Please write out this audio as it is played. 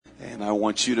And I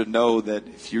want you to know that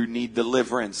if you need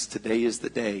deliverance, today is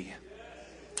the day.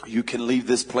 You can leave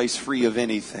this place free of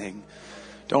anything.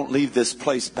 Don't leave this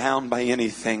place bound by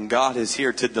anything. God is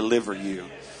here to deliver you.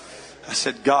 I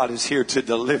said, God is here to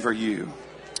deliver you.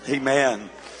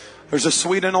 Amen. There's a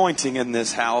sweet anointing in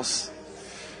this house.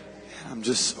 I'm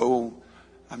just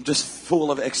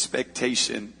full of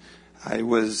expectation. I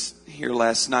was here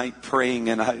last night praying,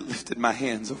 and I lifted my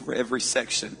hands over every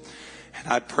section.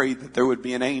 And I prayed that there would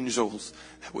be an angels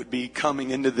that would be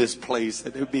coming into this place,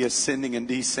 that it would be ascending and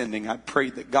descending. I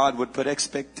prayed that God would put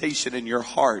expectation in your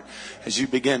heart as you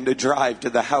begin to drive to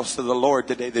the house of the Lord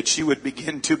today, that you would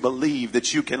begin to believe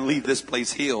that you can leave this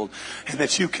place healed, and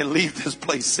that you can leave this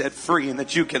place set free, and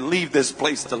that you can leave this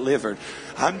place delivered.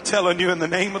 I'm telling you, in the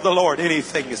name of the Lord,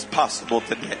 anything is possible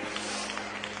today.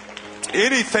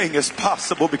 Anything is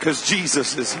possible because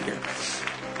Jesus is here.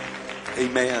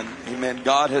 Amen. Amen.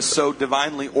 God has so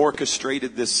divinely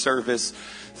orchestrated this service.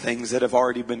 Things that have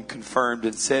already been confirmed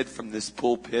and said from this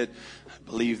pulpit. I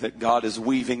believe that God is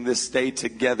weaving this day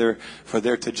together for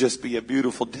there to just be a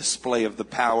beautiful display of the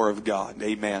power of God.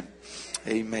 Amen.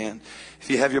 Amen. If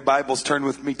you have your Bibles, turn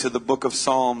with me to the book of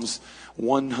Psalms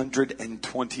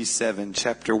 127,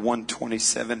 chapter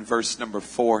 127, verse number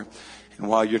 4. And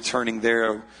while you're turning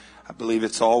there, I believe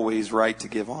it's always right to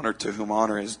give honor to whom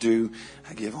honor is due.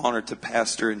 I give honor to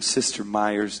Pastor and Sister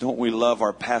Myers. Don't we love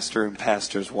our pastor and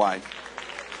pastor's wife?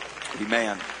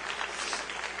 Amen.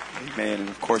 Amen. And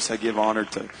of course, I give honor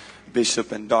to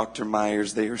Bishop and Dr.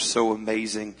 Myers. They are so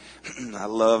amazing. I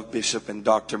love Bishop and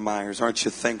Dr. Myers. Aren't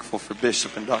you thankful for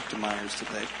Bishop and Dr. Myers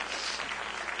today?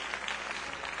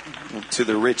 And to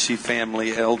the Ritchie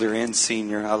family, elder and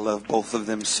senior, I love both of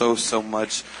them so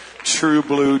much. True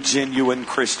blue, genuine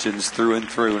Christians through and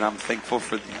through, and I'm thankful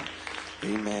for them.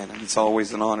 Amen. And it's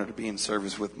always an honor to be in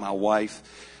service with my wife,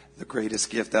 the greatest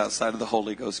gift outside of the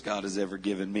Holy Ghost God has ever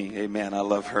given me. Amen. I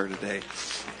love her today.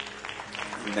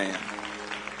 Amen.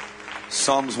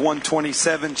 Psalms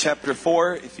 127, chapter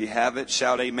 4. If you have it,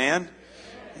 shout amen.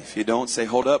 If you don't, say,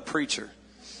 hold up, preacher.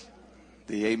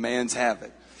 The amens have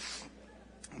it.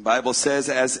 The Bible says,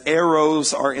 as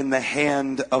arrows are in the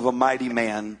hand of a mighty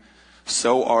man,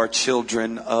 so are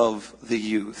children of the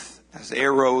youth. As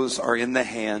arrows are in the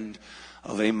hand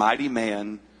of a mighty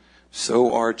man,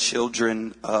 so are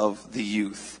children of the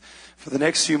youth. For the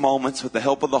next few moments, with the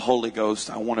help of the Holy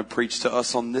Ghost, I want to preach to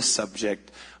us on this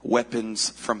subject, weapons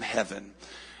from heaven.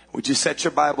 Would you set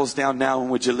your Bibles down now,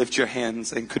 and would you lift your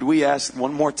hands? And could we ask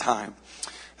one more time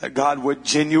that God would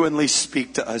genuinely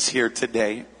speak to us here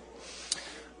today?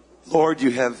 Lord,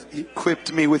 you have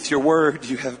equipped me with your word.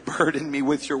 You have burdened me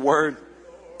with your word.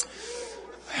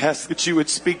 I ask that you would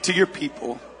speak to your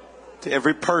people, to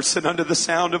every person under the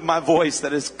sound of my voice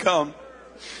that has come.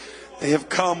 They have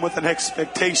come with an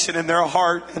expectation in their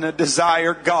heart and a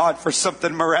desire, God, for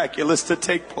something miraculous to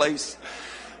take place.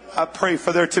 I pray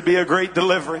for there to be a great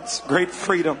deliverance, great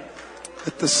freedom.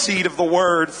 Let the seed of the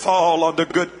word fall onto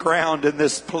good ground in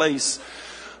this place.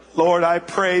 Lord, I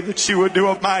pray that you would do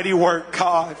a mighty work,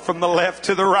 God, from the left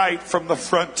to the right, from the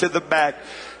front to the back.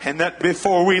 And that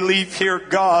before we leave here,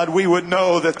 God, we would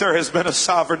know that there has been a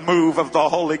sovereign move of the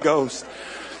Holy Ghost.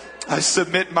 I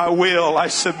submit my will. I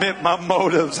submit my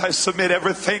motives. I submit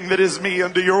everything that is me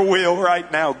unto your will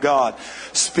right now, God.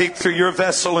 Speak through your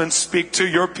vessel and speak to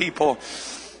your people.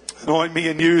 Anoint me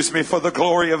and use me for the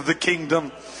glory of the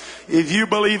kingdom. If you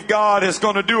believe God is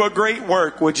going to do a great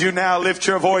work, would you now lift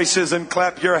your voices and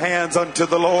clap your hands unto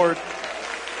the Lord?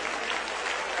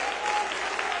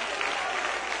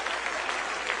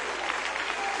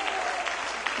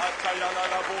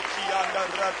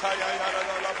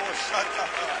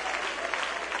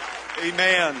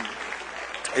 Amen.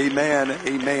 Amen.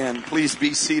 Amen. Please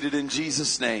be seated in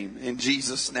Jesus' name. In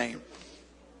Jesus' name.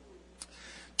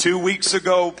 2 weeks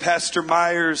ago, Pastor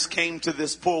Myers came to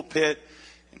this pulpit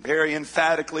and very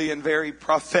emphatically and very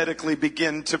prophetically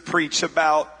began to preach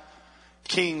about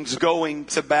kings going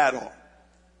to battle.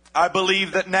 I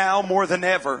believe that now more than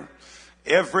ever,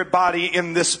 everybody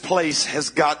in this place has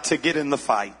got to get in the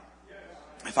fight.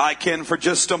 If I can for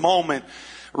just a moment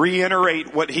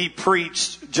reiterate what he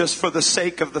preached just for the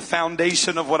sake of the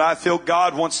foundation of what I feel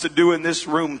God wants to do in this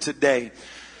room today.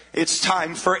 It's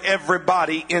time for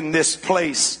everybody in this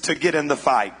place to get in the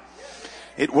fight.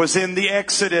 It was in the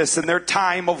Exodus and their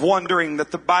time of wandering that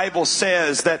the Bible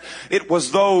says that it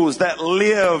was those that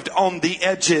lived on the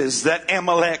edges that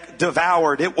Amalek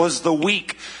devoured. It was the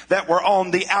weak that were on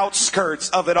the outskirts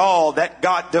of it all that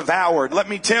got devoured. Let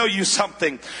me tell you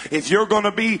something. If you're going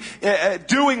to be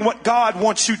doing what God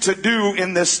wants you to do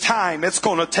in this time, it's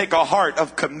going to take a heart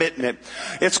of commitment.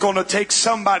 It's going to take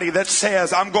somebody that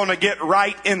says, I'm going to get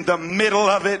right in the middle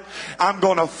of it. I'm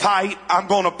going to fight. I'm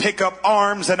going to pick up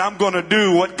arms, and I'm going to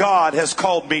do what God has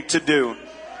called me to do.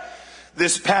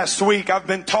 This past week, I've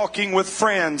been talking with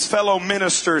friends, fellow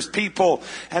ministers, people,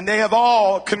 and they have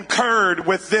all concurred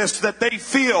with this, that they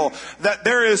feel that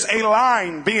there is a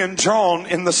line being drawn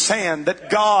in the sand, that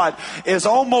God is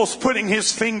almost putting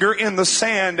His finger in the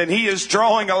sand, and He is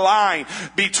drawing a line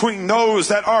between those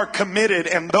that are committed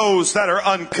and those that are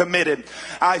uncommitted.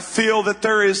 I feel that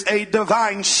there is a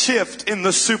divine shift in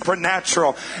the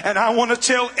supernatural, and I want to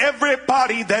tell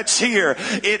everybody that's here,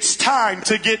 it's time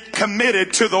to get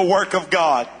committed to the work of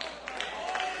God.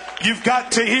 You've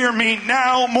got to hear me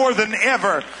now more than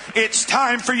ever. It's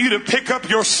time for you to pick up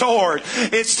your sword.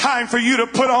 It's time for you to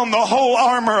put on the whole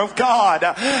armor of God.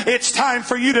 It's time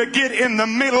for you to get in the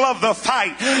middle of the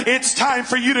fight. It's time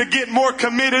for you to get more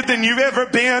committed than you've ever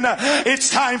been. It's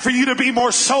time for you to be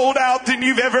more sold out than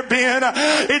you've ever been.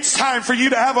 It's time for you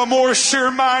to have a more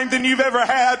sure mind than you've ever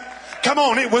had. Come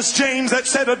on, it was James that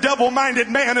said a double-minded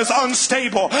man is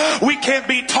unstable. We can't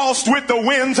be tossed with the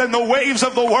winds and the waves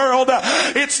of the world.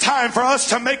 It's time for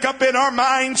us to make up in our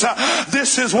minds,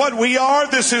 this is what we are,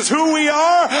 this is who we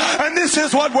are, and this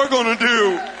is what we're going to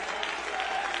do.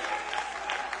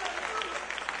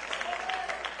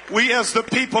 We as the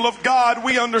people of God,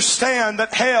 we understand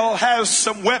that hell has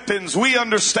some weapons. We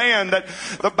understand that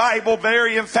the Bible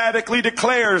very emphatically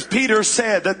declares, Peter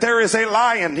said that there is a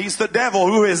lion, he's the devil,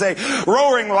 who is a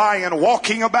roaring lion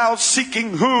walking about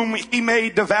seeking whom he may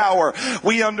devour.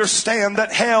 We understand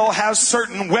that hell has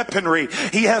certain weaponry.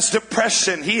 He has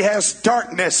depression. He has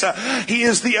darkness. He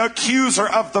is the accuser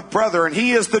of the brethren.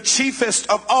 He is the chiefest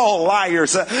of all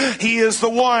liars. He is the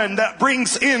one that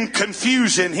brings in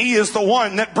confusion. He is the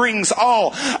one that brings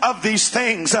all of these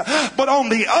things. But on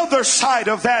the other side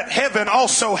of that, heaven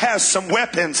also has some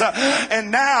weapons.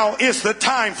 And now is the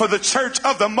time for the church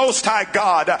of the Most High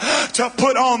God to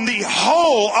put on the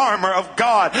whole armor of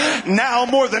God. Now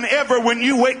more than ever, when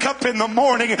you wake up in the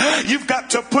morning, you've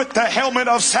got to put the helmet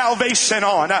of salvation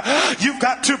on. You've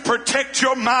got to protect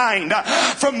your mind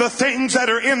from the things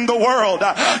that are in the world.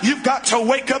 You've got to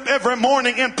wake up every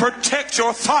morning and protect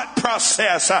your thought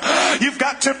process. You've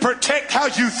got to protect how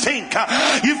you think.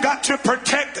 You've got to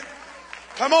protect.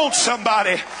 Come on,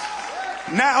 somebody.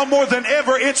 Now more than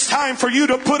ever, it's time for you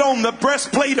to put on the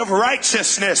breastplate of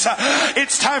righteousness.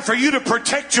 It's time for you to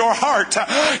protect your heart.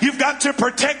 You've got to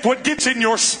protect what gets in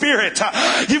your spirit.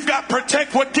 You've got to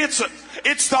protect what gets...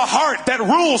 It's the heart that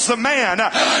rules the man.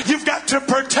 You've got to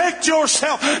protect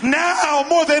yourself now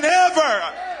more than ever.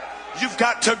 You've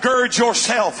got to gird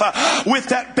yourself with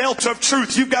that belt of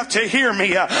truth. You've got to hear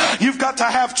me. You've got to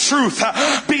have truth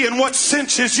being what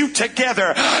cinches you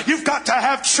together. You've got to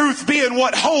have truth being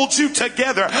what holds you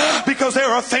together. Because there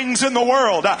are things in the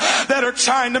world that are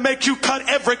trying to make you cut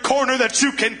every corner that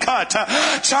you can cut.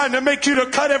 Trying to make you to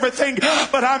cut everything.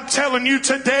 But I'm telling you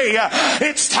today,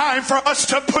 it's time for us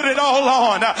to put it all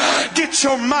on. Get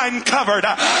your mind covered.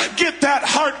 Get that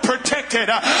heart protected.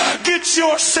 Get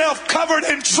yourself covered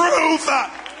in truth. We've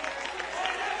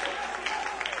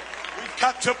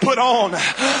got to put on,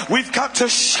 we've got to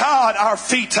shod our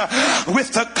feet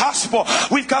with the gospel.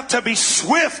 We've got to be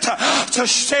swift to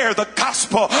share the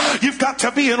gospel. You've got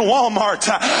to be in Walmart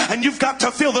and you've got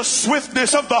to feel the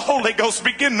swiftness of the Holy Ghost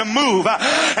begin to move,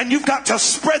 and you've got to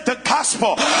spread the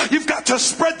gospel. You've got to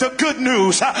spread the good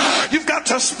news. You've got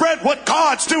to spread what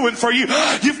God's doing for you.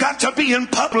 You've got to be in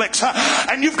Publix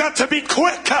and you've got to be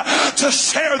quick to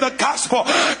share the gospel.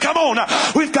 Come on,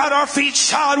 we've got our feet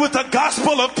shod with the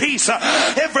gospel of peace.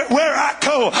 Everywhere I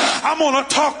go, I'm going to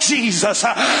talk Jesus.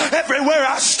 Everywhere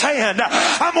I stand,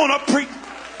 I'm going to preach.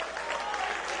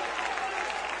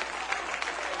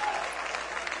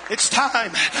 It's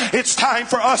time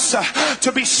for us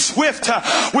to be swift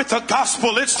with the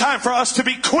gospel. It's time for us to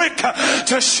be quick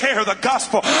to share the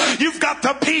gospel. You've got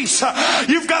the peace.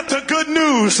 You've got the good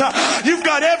news. You've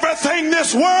got everything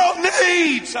this world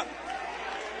needs.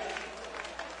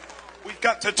 We've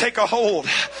got to take a hold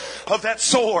of that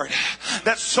sword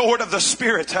that sword of the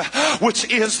Spirit, which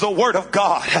is the Word of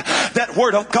God. That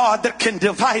Word of God that can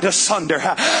divide asunder.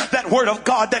 That Word of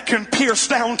God that can pierce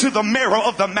down to the marrow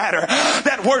of the matter.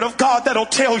 That Word of God that'll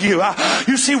tell you.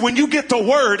 You see, when you get the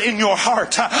Word in your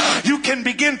heart, you can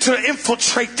begin to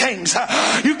infiltrate things.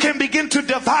 You can begin to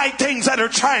divide things that are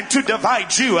trying to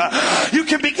divide you. You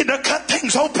can begin to cut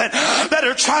things open that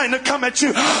are trying to come at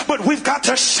you. But we've got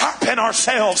to sharpen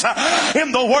ourselves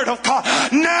in the Word of God.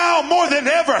 Now more than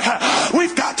ever,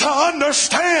 we've got to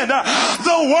understand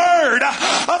the Word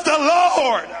of the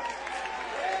Lord.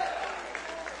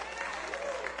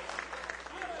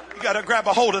 You got to grab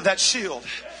a hold of that shield.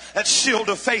 That shield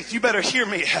of faith. You better hear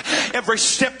me. Every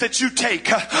step that you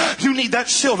take, you need that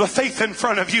shield of faith in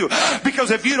front of you. Because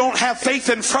if you don't have faith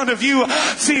in front of you,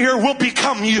 fear will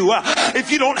become you. If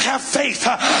you don't have faith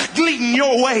leading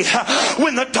your way,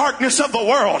 when the darkness of the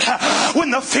world,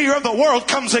 when the fear of the world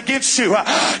comes against you,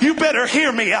 you better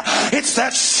hear me. It's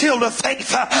that shield of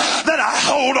faith that I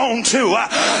hold on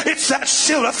to. It's that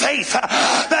shield of faith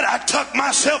that I tuck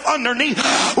myself underneath.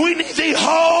 We need the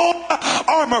whole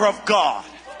armor of God.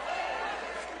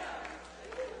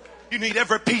 You need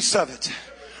every piece of it.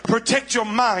 Protect your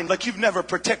mind like you've never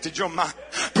protected your mind.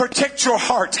 Protect your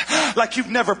heart like you've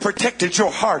never protected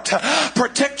your heart.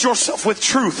 Protect yourself with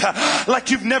truth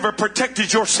like you've never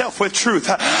protected yourself with truth.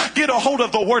 Get a hold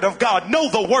of the Word of God. Know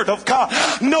the Word of God.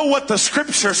 Know what the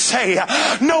Scriptures say.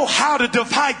 Know how to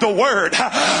divide the Word.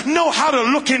 Know how to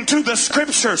look into the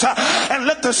Scriptures and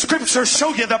let the Scriptures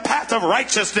show you the path of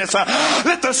righteousness.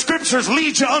 Let the Scriptures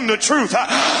lead you unto truth.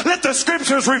 Let the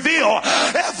Scriptures reveal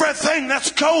everything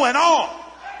that's going on.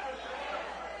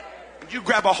 You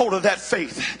grab a hold of that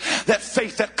faith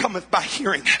that cometh by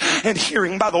hearing, and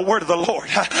hearing by the word of the Lord.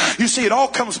 You see, it all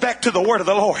comes back to the word of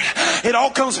the Lord. It all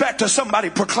comes back to somebody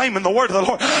proclaiming the word of the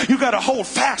Lord. You got to hold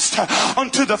fast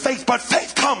unto the faith, but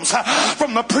faith comes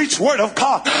from the preached word of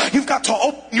God. You've got to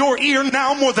open your ear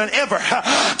now more than ever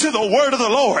to the word of the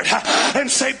Lord and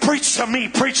say, preach to me,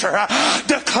 preacher.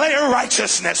 Declare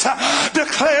righteousness.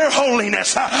 Declare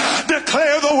holiness.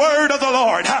 Declare the word of the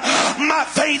Lord. My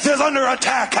faith is under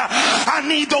attack. I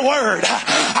need the word.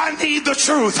 I need the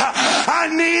truth. I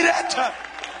need it.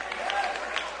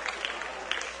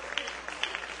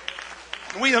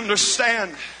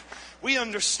 We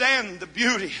understand the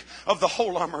beauty of the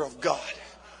whole armor of God.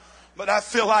 But I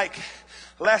feel like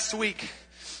last week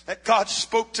that God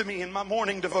spoke to me in my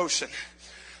morning devotion.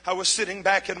 I was sitting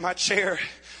back in my chair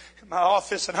in my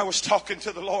office and I was talking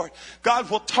to the Lord.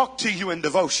 God will talk to you in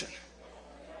devotion.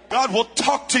 God will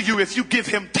talk to you if you give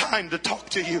Him time to talk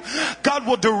to you. God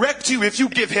will direct you if you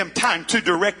give Him time to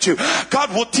direct you.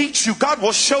 God will teach you. God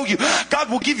will show you. God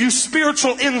will give you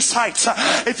spiritual insights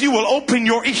if you will open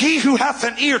your ear. He who hath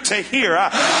an ear to hear,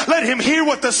 let him hear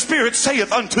what the Spirit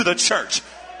saith unto the church.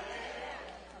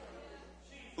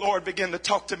 Lord began to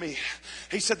talk to me.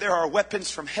 He said there are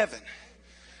weapons from heaven.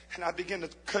 And I began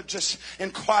to just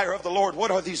inquire of the Lord, what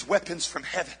are these weapons from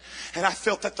heaven? And I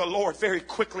felt that the Lord very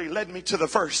quickly led me to the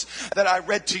verse that I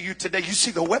read to you today. You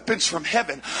see, the weapons from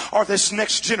heaven are this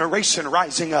next generation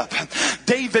rising up.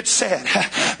 David said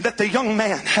that the young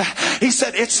man, he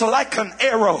said, it's like an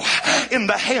arrow in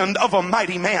the hand of a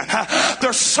mighty man.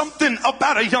 There's something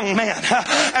about a young man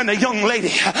and a young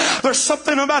lady. There's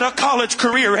something about a college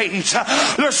career age.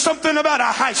 There's something about a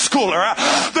high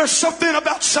schooler. There's something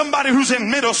about somebody who's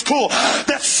in middle school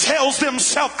that sells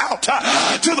themselves out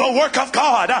to the work of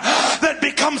God, that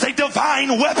becomes a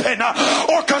divine weapon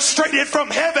orchestrated from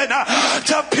heaven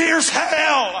to pierce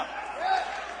hell.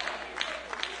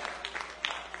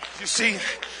 You see,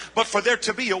 but for there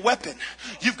to be a weapon,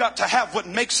 you've got to have what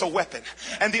makes a weapon.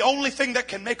 And the only thing that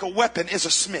can make a weapon is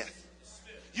a smith.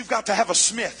 You've got to have a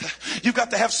smith. You've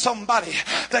got to have somebody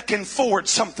that can forge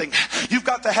something. You've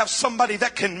got to have somebody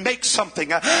that can make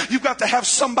something. You've got to have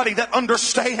somebody that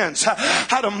understands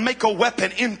how to make a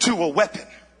weapon into a weapon.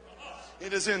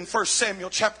 It is in 1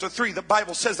 Samuel chapter 3. The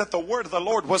Bible says that the word of the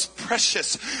Lord was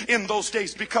precious in those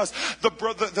days because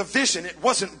the vision, it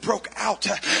wasn't broke out.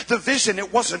 The vision,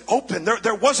 it wasn't open.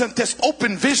 There wasn't this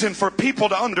open vision for people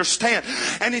to understand.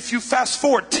 And if you fast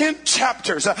forward 10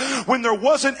 chapters, when there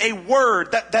wasn't a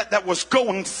word that was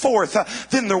going forth,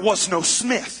 then there was no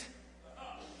smith.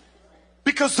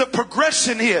 Because the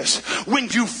progression is, when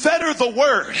you fetter the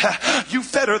word, you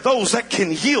fetter those that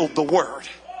can yield the word.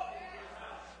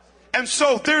 And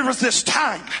so there was this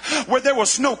time where there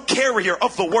was no carrier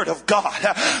of the word of God.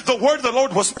 The word of the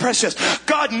Lord was precious.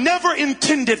 God never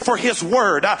intended for His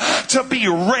word to be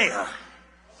rare.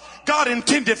 God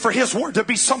intended for his word to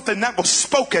be something that was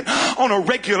spoken on a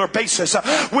regular basis.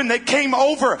 When they came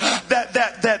over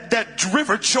that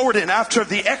river Jordan after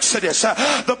the Exodus,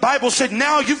 the Bible said,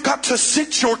 now you've got to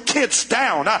sit your kids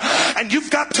down and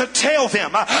you've got to tell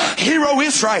them, Hear, O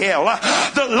Israel,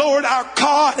 the Lord our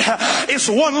God is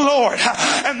one Lord,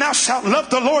 and thou shalt love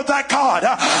the Lord thy God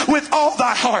with all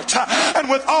thy heart and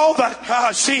with all thy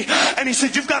and he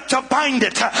said, you've got to bind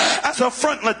it as a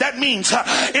frontlet. That means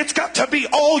it's got to be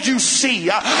all you see.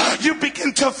 You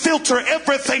begin to filter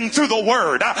everything through the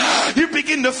word. You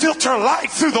begin to filter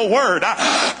life through the word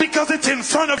because it's in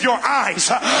front of your eyes.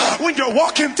 When you're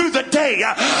walking through the day,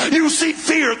 you see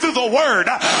fear through the word,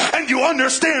 and you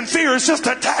understand fear is just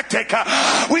a tactic.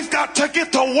 We've got to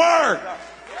get the word.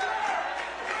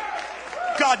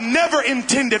 God never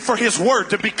intended for his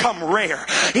word to become rare.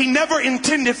 He never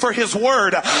intended for his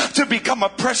word to become a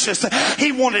precious.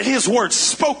 He wanted his word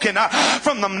spoken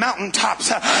from the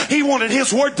mountaintops. He wanted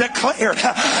his word declared.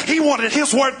 He wanted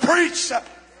his word preached.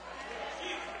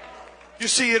 You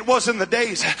see, it was in the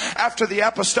days after the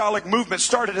apostolic movement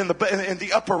started in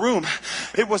the upper room.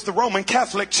 It was the Roman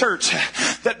Catholic Church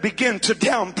that began to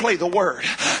downplay the word.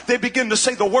 They began to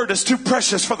say the word is too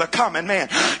precious for the common man.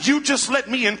 You just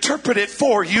let me interpret it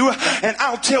for you and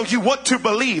I'll tell you what to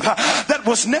believe. That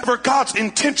was never God's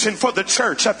intention for the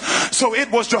church. So it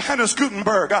was Johannes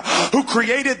Gutenberg who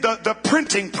created the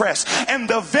printing press. And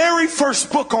the very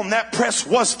first book on that press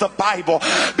was the Bible,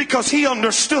 because he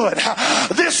understood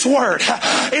this word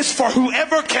is for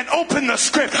whoever can open the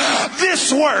script.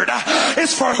 This word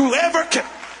is for whoever can.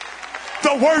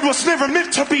 The word was never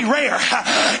meant to be rare.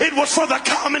 It was for the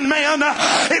common man.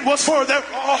 It was for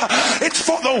it's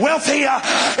for the wealthy.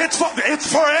 It's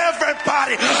for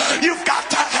everybody. You've got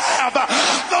to have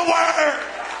the word.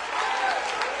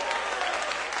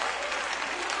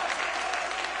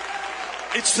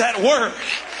 It's that word.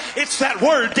 It's that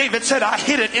word David said, I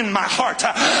hid it in my heart.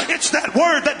 It's that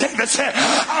word that David said,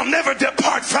 I'll never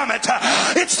depart from it.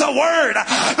 It's the word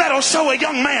that'll show a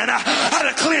young man how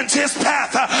to cleanse his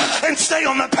path and stay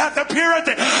on the path of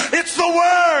purity. It's the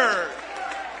word.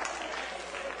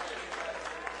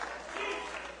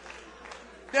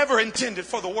 Never intended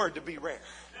for the word to be rare.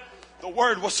 The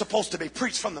word was supposed to be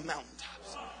preached from the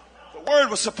mountaintops. The word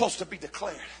was supposed to be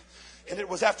declared. And it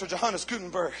was after Johannes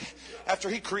Gutenberg, after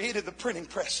he created the printing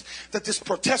press, that this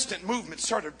Protestant movement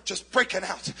started just breaking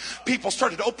out. People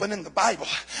started opening the Bible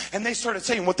and they started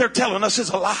saying what they're telling us is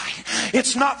a lie.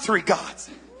 It's not three gods.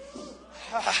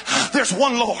 There's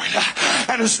one Lord,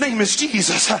 and his name is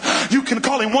Jesus. You can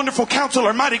call him Wonderful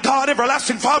Counselor, Mighty God,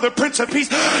 Everlasting Father, Prince of Peace.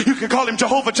 You can call him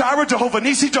Jehovah Jireh, Jehovah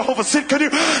Nisi, Jehovah Sidkenu,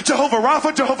 Jehovah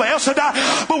Rapha, Jehovah El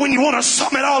Shaddai. But when you want to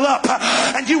sum it all up,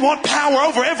 and you want power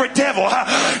over every devil,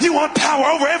 you want power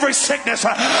over every sickness,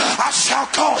 I shall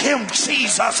call him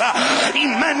Jesus,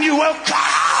 Emmanuel,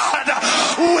 God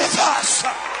with us.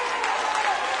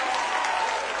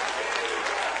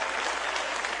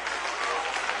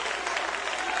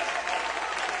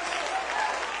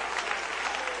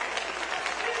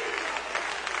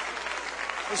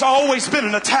 There's always been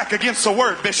an attack against the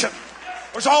word, Bishop.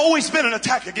 There's always been an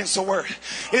attack against the word.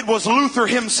 It was Luther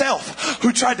himself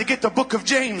who tried to get the book of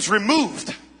James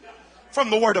removed from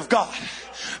the word of God.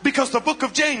 Because the book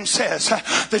of James says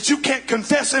that you can't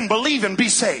confess and believe and be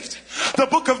saved. The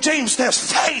book of James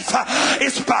says faith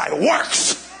is by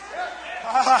works.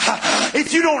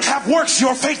 If you don't have works,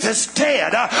 your faith is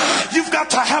dead. You've got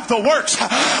to have the works.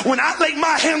 When I lay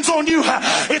my hands on you,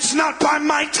 it's not by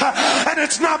might and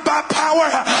it's not by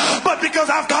power, but because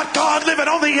I've got God living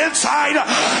on the inside,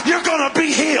 you're going to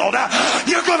be healed.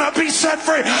 You're going to be set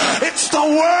free. It's the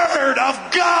word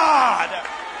of God.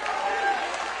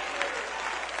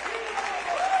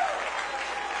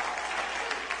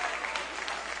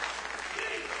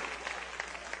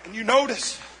 And you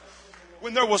notice,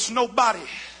 when there was nobody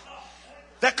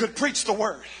that could preach the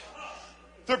word,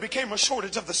 there became a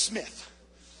shortage of the smith.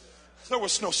 There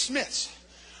was no smiths.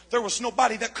 There was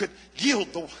nobody that could yield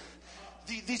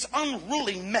these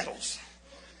unruly metals.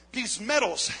 These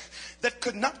metals that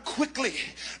could not quickly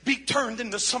be turned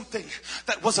into something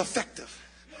that was effective.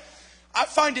 I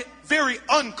find it very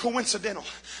uncoincidental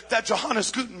that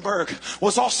Johannes Gutenberg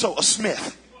was also a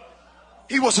smith.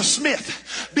 He was a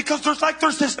smith, because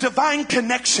there's this divine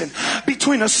connection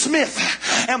between a smith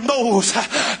and those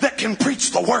that can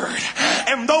preach the word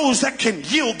and those that can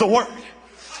yield the word.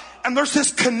 And there's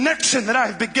this connection that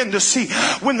I begin to see.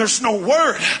 When there's no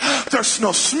word, there's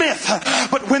no smith.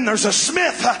 But when there's a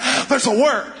smith, there's a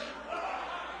word.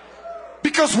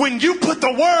 Because when you put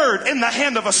the word in the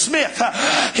hand of a smith,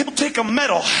 he'll take a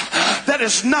metal that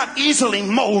is not easily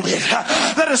molded,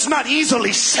 that is not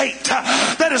easily shaped,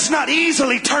 that is not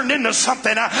easily turned into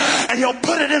something, and he'll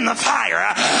put it in the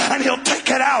fire, and he'll take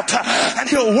it out, and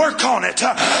he'll work on it,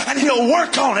 and he'll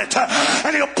work on it,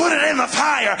 and he'll put it in the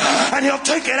fire, and he'll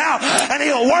take it out, and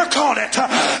he'll work on it,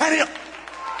 and he'll...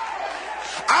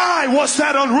 I was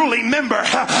that unruly member,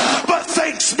 but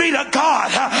thanks be to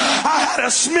God, I had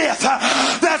a smith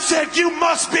that said, you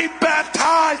must be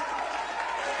baptized.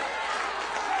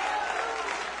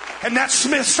 And that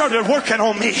smith started working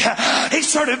on me. He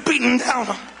started beating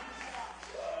down.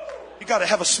 You got to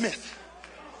have a smith.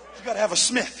 You got to have a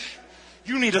smith.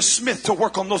 You need a smith to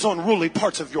work on those unruly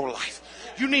parts of your life.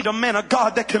 You need a man of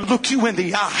God that can look you in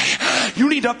the eye. You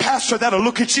need a pastor that'll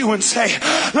look at you and say,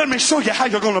 let me show you how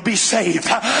you're going to be saved.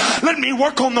 Let me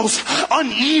work on those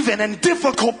uneven and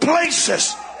difficult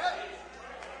places.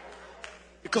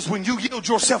 Because when you yield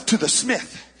yourself to the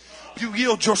smith, you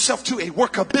yield yourself to a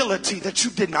workability that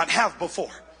you did not have before.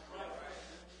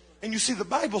 And you see, the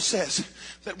Bible says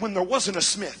that when there wasn't a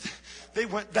smith, they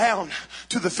went down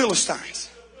to the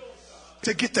Philistines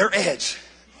to get their edge,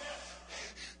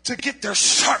 to get their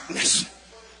sharpness.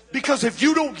 Because if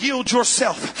you don't yield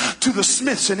yourself to the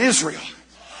smiths in Israel,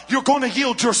 you're going to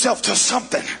yield yourself to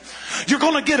something. You're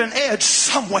going to get an edge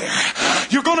somewhere.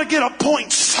 You're going to get a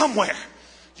point somewhere.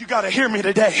 You got to hear me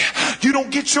today. You don't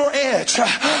get your edge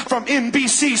from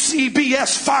NBC,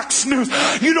 CBS, Fox News.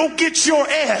 You don't get your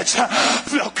edge.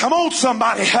 Come on,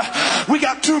 somebody. We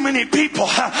got too many people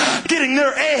getting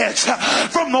their edge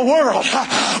from the world.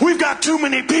 We've got too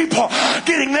many people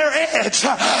getting their edge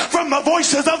from the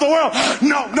voices of the world.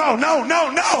 No.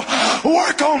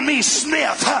 Work on me,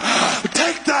 Smith.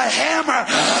 Take the hammer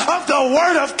of the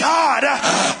Word of God.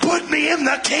 Put me in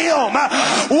the kiln.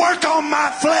 Work on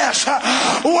my flesh.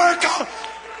 Work on.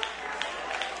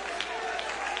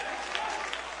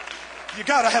 You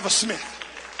got to have a smith.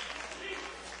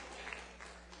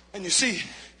 And you see,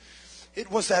 it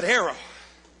was that arrow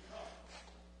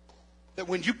that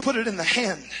when you put it in the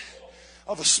hand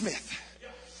of a smith,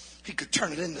 he could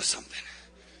turn it into something.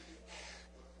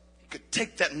 He could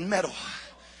take that metal.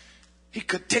 He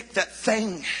could take that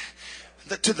thing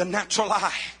that to the natural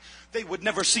eye, they would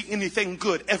never see anything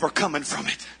good ever coming from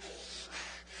it.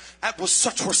 That was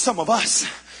such for some of us.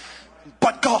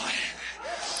 But God,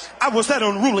 I was that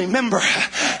unruly member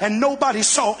and nobody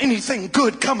saw anything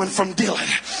good coming from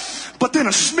Dylan. But then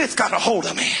a smith got a hold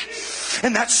of me.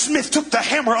 And that smith took the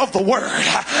hammer of the word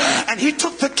and he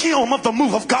took the kiln of the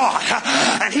move of God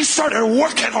and he started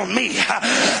working on me.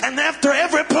 And after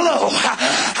every blow,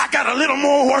 I got a little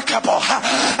more workable.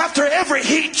 After every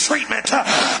heat treatment,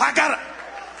 I got a...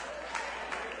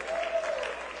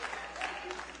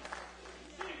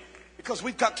 Because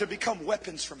we've got to become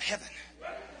weapons from heaven.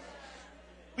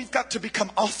 We've got to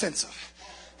become offensive.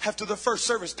 After the first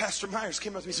service, Pastor Myers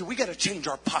came up to me and said, we got to change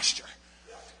our posture.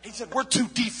 He said, we're too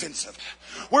defensive.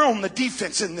 We're on the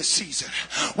defense in this season.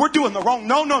 We're doing the wrong.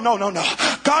 No.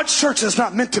 God's church is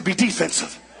not meant to be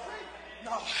defensive.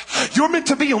 No. You're meant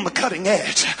to be on the cutting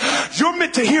edge. You're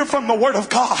meant to hear from the Word of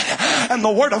God. And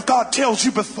the Word of God tells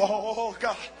you before, oh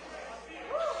God.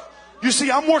 You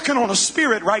see, I'm working on a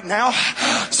spirit right now.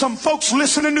 Some folks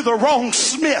listening to the wrong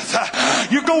smith.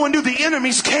 You're going to the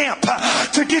enemy's camp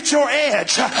to get your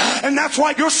edge. And that's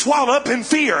why you're swallowed up in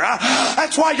fear.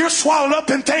 That's why you're swallowed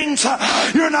up in things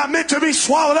you're not meant to be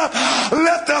swallowed up.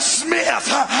 Let the smith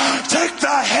take the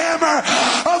hammer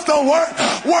of the word.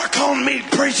 Work on me,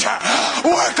 preacher.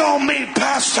 Work on me,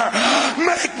 pastor.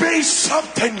 Make me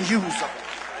something usable.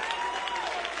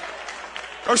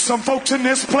 There's some folks in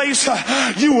this place,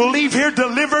 you will leave here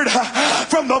delivered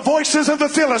from the voices of the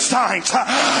Philistines.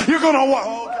 You're going to walk.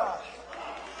 Oh God.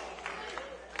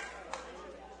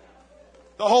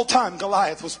 The whole time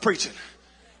Goliath was preaching,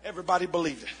 everybody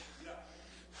believed it.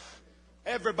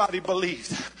 Everybody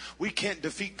believed we can't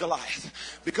defeat Goliath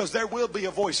because there will be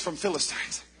a voice from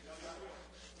Philistines.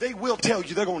 They will tell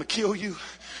you they're going to kill you.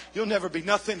 You'll never be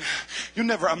nothing. You'll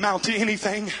never amount to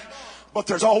anything. But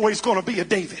there's always going to be a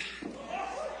David.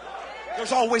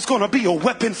 There's always going to be a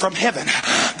weapon from heaven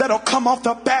that'll come off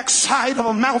the backside of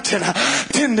a mountain,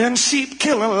 tending sheep,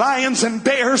 killing lions and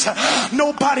bears.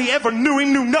 Nobody ever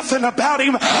knew nothing about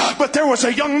him. But there was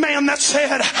a young man that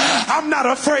said, I'm not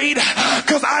afraid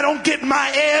because I don't get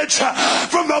my edge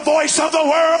from the voice of the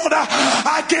world.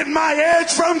 I get my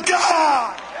edge from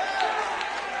God.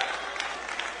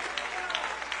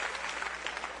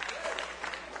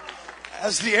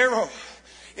 As the arrow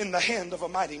in the hand of a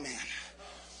mighty man,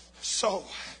 so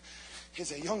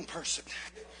is a young person.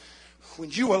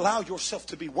 When you allow yourself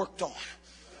to be worked on,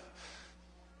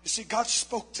 You see, God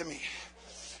spoke to me.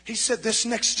 He said, this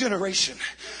next generation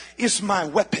is my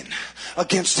weapon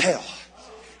against hell.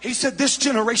 He said, this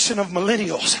generation of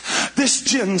millennials, this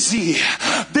Gen Z,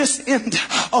 this end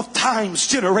of times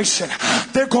generation,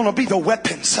 they're going to be the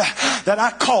weapons that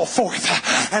I call forth.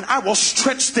 And I will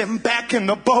stretch them back in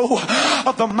the bow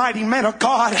of the mighty man of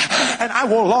God. And I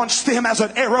will launch them as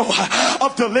an arrow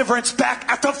of deliverance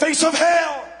back at the face of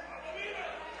hell.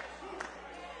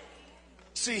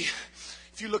 See,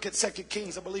 if you look at 2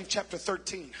 Kings, I believe chapter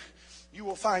 13, you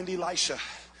will find Elisha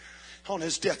on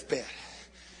his deathbed.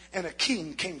 And a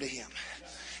king came to him.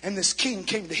 And this king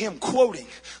came to him quoting,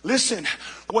 listen,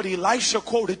 what Elisha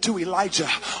quoted to Elijah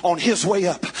on his way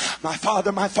up. My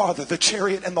father, the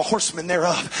chariot and the horsemen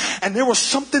thereof. And there was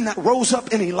something that rose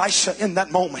up in Elisha in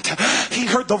that moment. He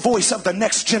heard the voice of the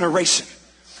next generation.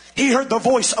 He heard the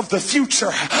voice of the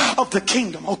future of the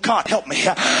kingdom. Oh God, help me.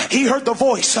 He heard the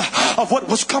voice of what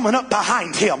was coming up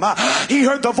behind him. He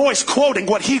heard the voice quoting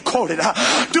what he quoted,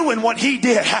 doing what he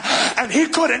did. And he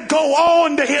couldn't go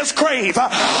on to his grave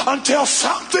until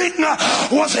something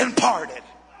was imparted.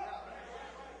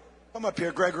 Come up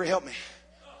here, Gregory, help me.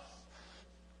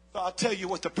 So I'll tell you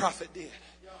what the prophet did.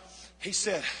 He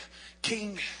said,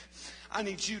 King, I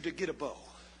need you to get a bow.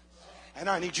 And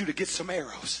I need you to get some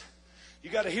arrows. You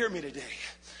got to hear me today.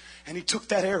 And he took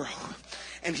that arrow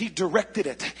and he directed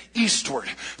it eastward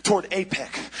toward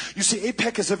Apec. You see,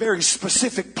 Apec is a very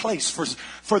specific place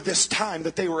for this time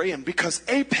that they were in, because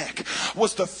Apec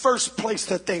was the first place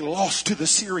that they lost to the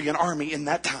Syrian army in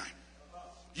that time.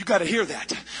 You got to hear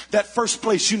that. That first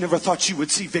place you never thought you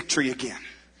would see victory again.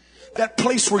 That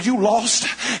place where you lost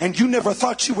and you never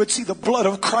thought you would see the blood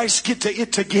of Christ get to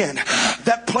it again.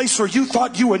 That place where you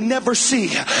thought you would never see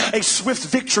a swift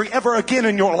victory ever again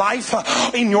in your life,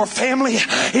 in your family,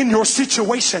 in your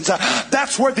situations.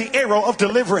 That's where the arrow of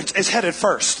deliverance is headed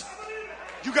first.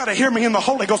 You got to hear me in the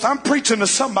Holy Ghost. I'm preaching to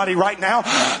somebody right now.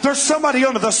 There's somebody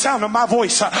under the sound of my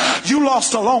voice. You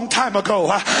lost a long time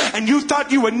ago and you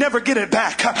thought you would never get it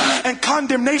back. And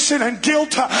condemnation and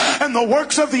guilt and the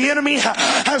works of the enemy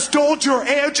has dulled your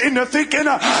edge into thinking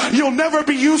you'll never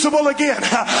be usable again.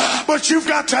 But you've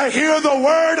got to hear the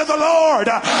word of the Lord.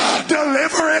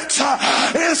 Deliverance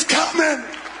is coming.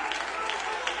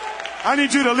 I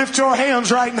need you to lift your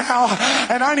hands right now,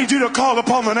 and I need you to call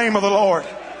upon the name of the Lord.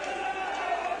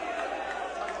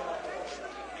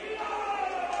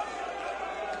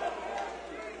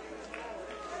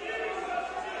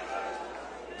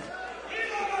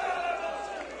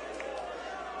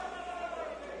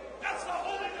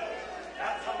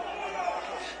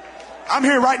 I'm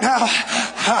here right now.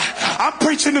 I'm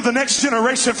preaching to the next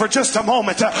generation for just a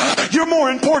moment. You're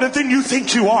more important than you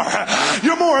think you are.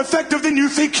 You're more effective than you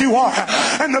think you are.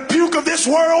 And the puke of this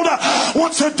world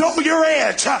wants to dull your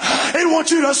edge. It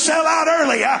wants you to sell out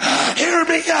early. Hear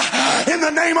me in the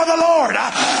name of the Lord.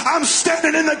 I'm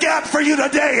standing in the gap for you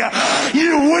today.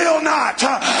 You will not,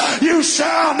 you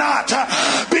shall not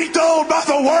be dulled by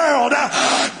the world.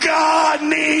 God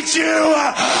needs you.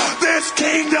 This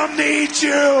kingdom needs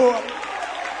you.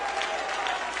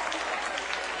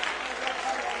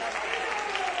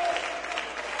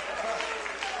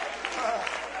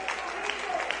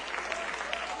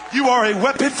 You are a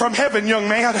weapon from heaven, young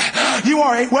man. You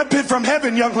are a weapon from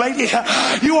heaven, young lady.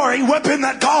 You are a weapon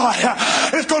that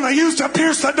God is going to use to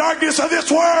pierce the darkness of this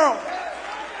world.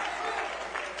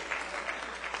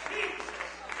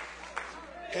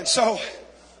 And so,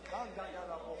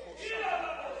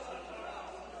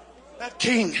 that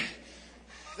king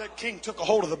took a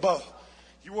hold of the bow.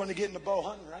 You want to get into bow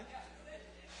hunting, right?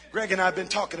 Greg and I have been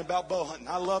talking about bow hunting.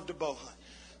 I love to bow hunt.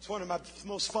 It's one of my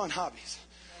most fun hobbies.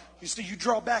 You see, you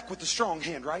draw back with the strong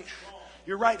hand, right?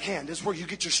 Your right hand is where you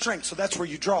get your strength, so that's where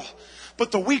you draw.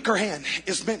 But the weaker hand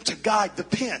is meant to guide the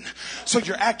pin, so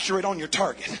you're accurate on your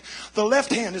target. The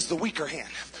left hand is the weaker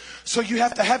hand. So you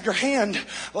have to have your hand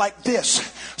like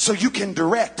this, so you can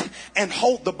direct and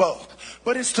hold the bow.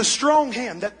 But it's the strong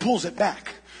hand that pulls it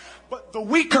back. But the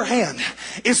weaker hand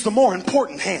is the more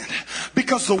important hand,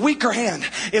 because the weaker hand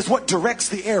is what directs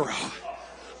the arrow.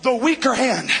 The weaker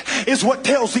hand is what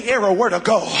tells the arrow where to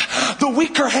go. The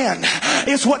weaker hand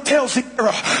is what tells the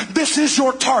arrow, this is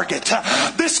your target.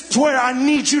 This is where I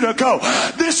need you to go.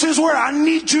 This is where I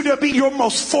need you to be your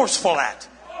most forceful at.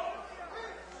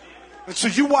 And so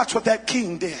you watch what that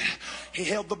king did. He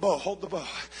held the bow, hold the bow.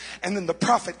 And then the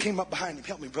prophet came up behind him.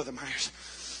 Help me, Brother Myers.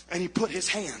 And he put his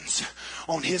hands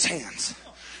on his hands.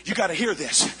 You got to hear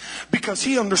this, because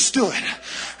he understood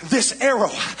this arrow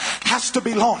has to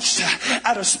be launched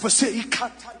at a specific.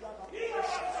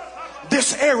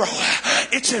 this arrow,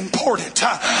 it's important.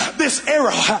 This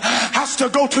arrow has to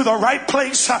go to the right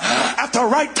place at the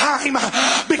right time,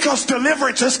 because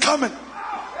deliverance is coming.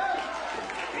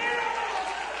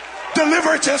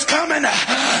 Deliverance is coming,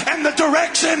 and the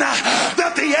direction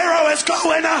that the arrow is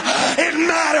going, it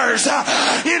matters.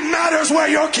 It matters where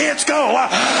your kids go.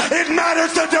 It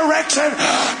matters the direction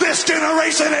this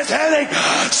generation is heading.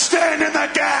 Stand in the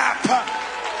gap.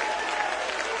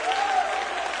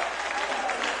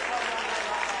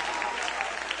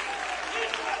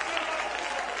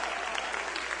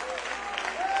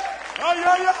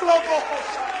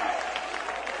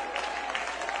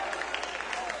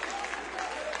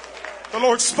 The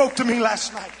Lord spoke to me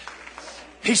last night.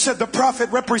 He said the prophet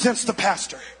represents the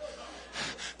pastor.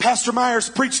 Pastor Myers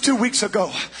preached 2 weeks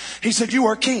ago. He said, you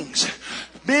are kings.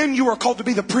 Men, you are called to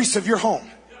be the priest of your home.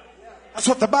 That's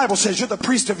what the Bible says. You're the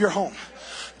priest of your home.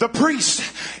 The priest,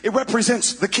 it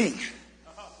represents the king.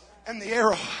 And the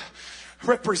arrow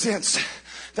represents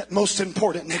that most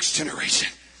important next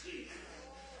generation.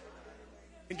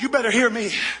 And you better hear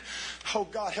me. Oh,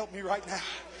 God, help me right now.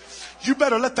 You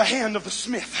better let the hand of the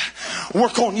smith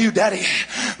work on you, Daddy,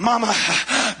 Mama,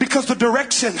 because the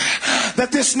direction that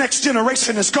this next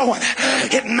generation is going,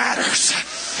 it matters.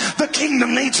 The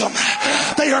kingdom needs them.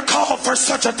 They are called for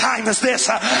such a time as this.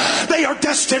 They are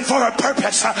destined for a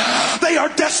purpose. They are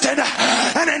destined,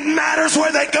 and it matters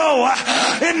where they go.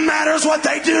 It matters what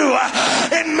they do.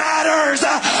 It matters.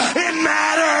 It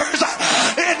matters.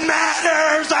 It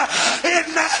matters. It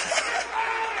matters.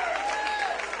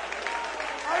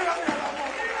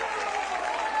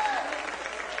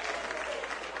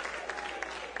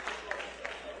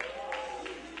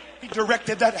 He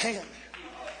directed that hand,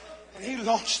 and he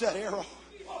launched that arrow,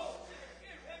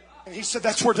 and he said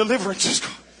that's where deliverance is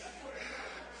going.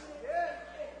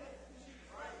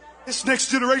 This next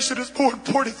generation is more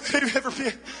important than they've ever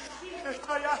been.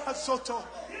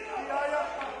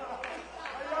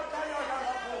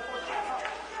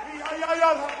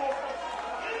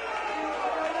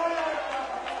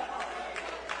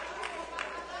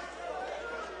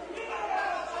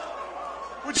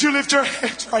 Would you lift your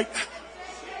hands right now?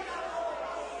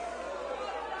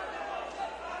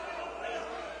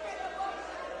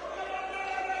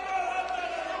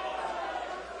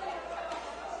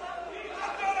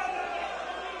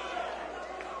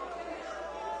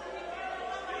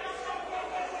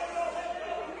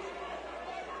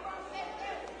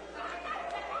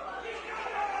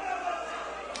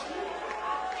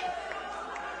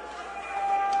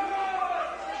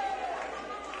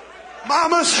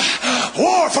 Mamas,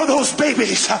 war for those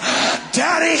babies.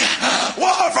 Daddy,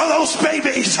 war for those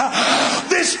babies.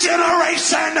 This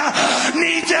generation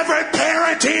needs every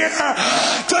parent here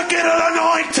to get an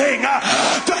anointing,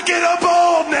 to get a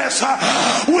boldness.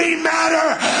 We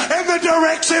matter, and the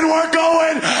direction we're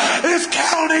going is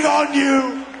counting on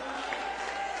you.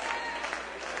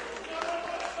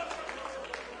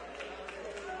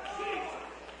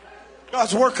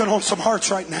 God's working on some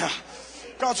hearts right now.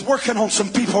 God's working on some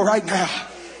people right now.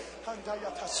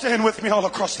 Stand with me all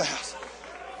across the house.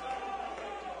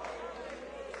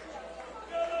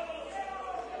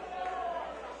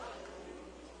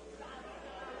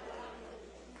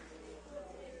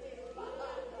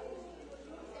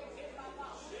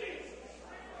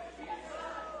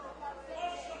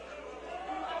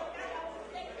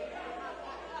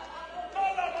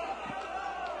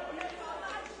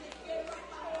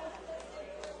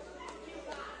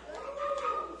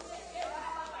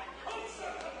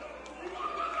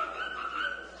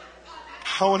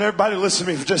 I want everybody to listen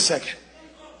to me for just a second.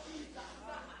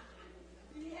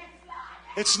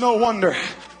 It's no wonder,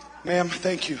 ma'am,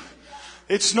 thank you.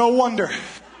 It's no wonder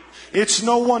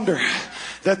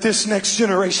that this next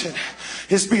generation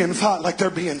is being fought like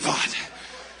they're being fought.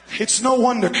 It's no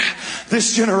wonder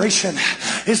this generation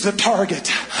is the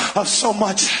target of so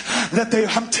much that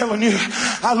I'm telling you,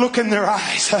 I look in their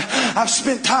eyes. I've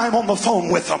spent time on the phone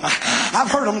with them. I've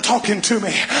heard them talking to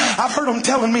me. I've heard them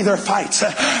telling me their fights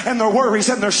and their worries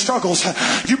and their struggles.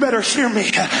 You better hear me.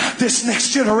 This next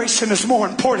generation is more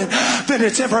important than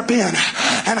it's ever been.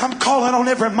 And I'm calling on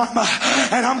every mama,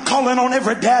 and I'm calling on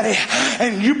every daddy.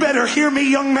 And you better hear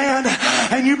me, young man,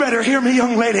 and you better hear me,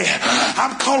 young lady.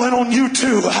 I'm calling on you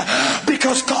too,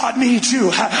 because God needs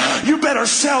you. You better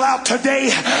sell out today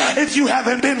if you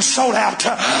haven't been sold out.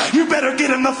 You better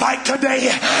get in the fight today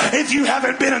if you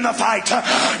haven't been in the fight.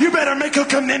 You better make a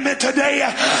commitment today,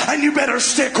 and you better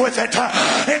stick with it.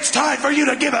 It's time for you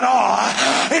to give it all.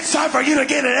 It's time for you to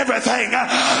get it everything.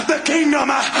 The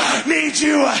kingdom needs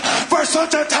you for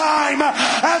such a time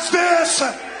as this.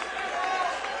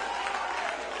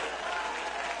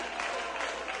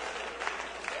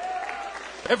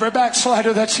 Every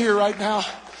backslider that's here right now,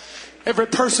 every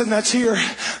person that's here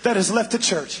that has left the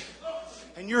church,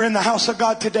 and you're in the house of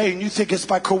God today and you think it's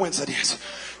by coincidence.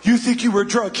 You think you were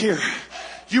drug here.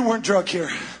 You weren't drug here.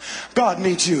 God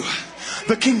needs you.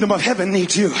 The kingdom of heaven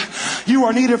needs you. You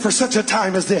are needed for such a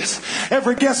time as this.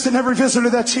 Every guest and every visitor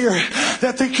that's here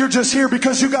that think you're just here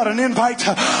because you got an invite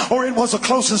or it was the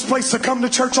closest place to come to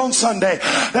church on Sunday.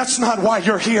 That's not why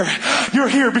you're here. You're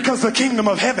here because the kingdom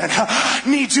of heaven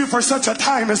needs you for such a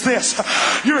time as this.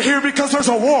 You're here because there's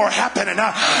a war happening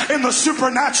in the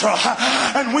supernatural.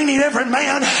 And we need every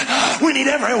man. We need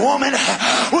every woman.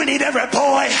 We need every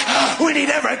boy. We need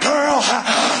every girl.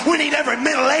 We need every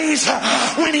middle-aged.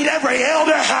 We need every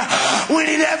elder. We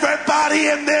need everybody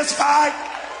in this fight.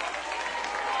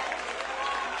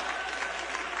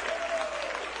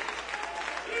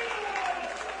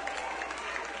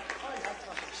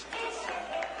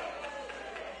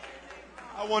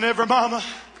 I want every mama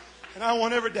and I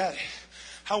want every daddy.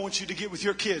 I want you to get with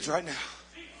your kids right now.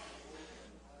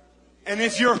 And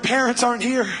if your parents aren't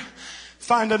here,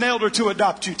 find an elder to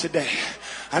adopt you today.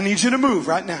 I need you to move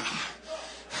right now.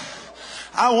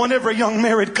 I want every young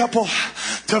married couple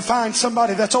to find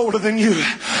somebody that's older than you,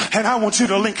 and I want you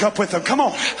to link up with them. Come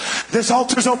on. This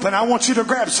altar's open. I want you to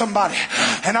grab somebody,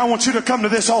 and I want you to come to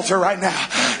this altar right now.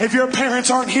 If your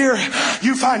parents aren't here,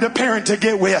 you find a parent to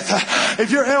get with.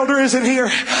 If your elder isn't here,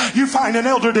 you find an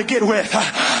elder to get with.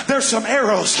 There's some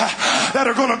arrows that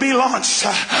are going to be launched.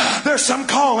 There's some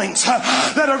callings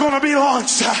that are going to be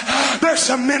launched. There's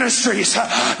some ministries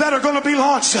that are going to be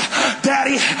launched.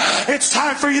 Daddy, it's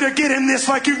time for you to get in this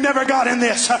like you've never got in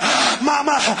this.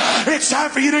 Mama, it's time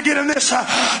for you to get in this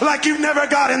like you've never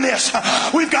got in this.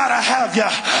 We've got to have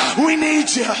you. We need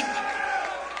you.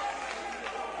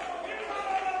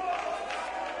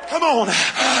 Come on,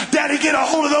 Daddy, get a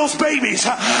hold of those babies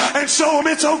and show them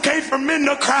it's okay for men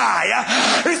to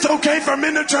cry. It's okay for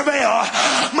men to travail.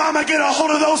 Mama, get a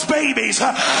hold of those babies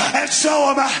and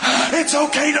show them it's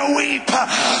okay to weep.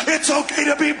 It's okay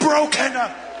to be broken.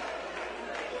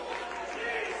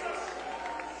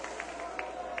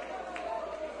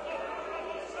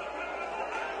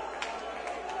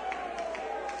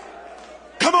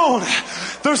 Come on.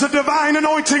 There's a divine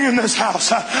anointing in this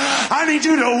house. I need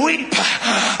you to weep.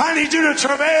 I need you to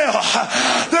travail.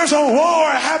 There's a war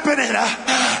happening,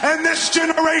 and this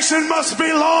generation must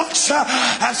be launched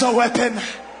as a weapon.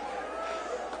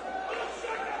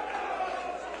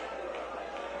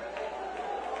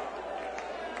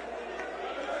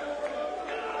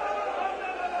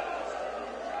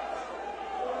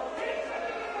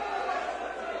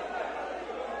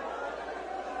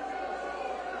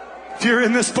 If you're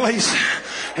in this place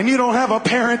and you don't have a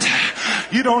parent,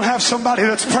 you don't have somebody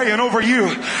that's praying over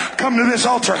you, come to this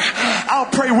altar. I'll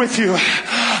pray with you.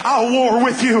 I'll war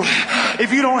with you.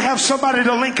 If you don't have somebody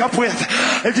to link up with,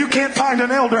 if you can't find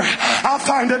an elder, I'll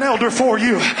find an elder for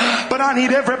you. But I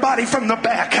need everybody from the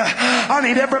back. I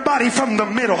need everybody from the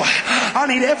middle. I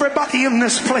need everybody in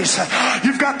this place.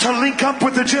 You've got to link up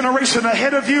with the generation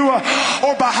ahead of you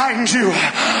or behind you,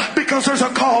 because there's a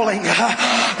calling.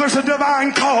 There's a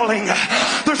divine calling.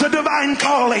 There's a divine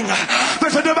calling.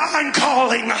 There's a divine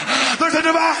calling. There's a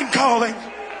divine calling.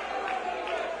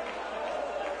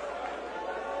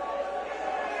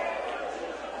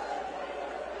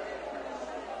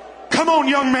 Come on,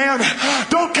 young man.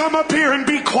 Don't come up here and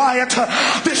be quiet.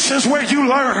 This is where you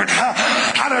learn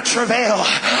how to travail.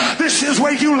 This is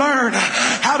where you learn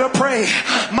how to pray.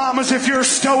 Mamas, if you're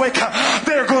stoic,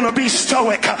 they're going to be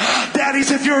stoic. Daddies,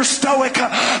 if you're stoic,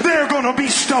 they're going to be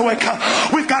stoic.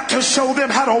 We've got to show them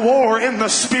how to war in the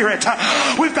spirit.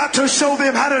 We've got to show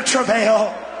them how to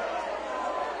travail.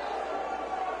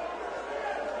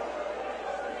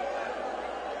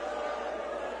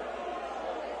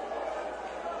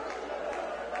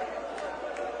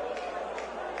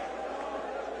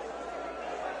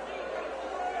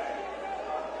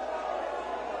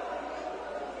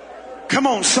 Come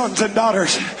on, sons and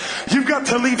daughters. You've got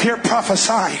to leave here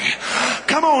prophesying.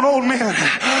 Come on, old men.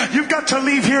 You've got to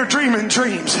leave here dreaming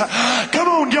dreams. Come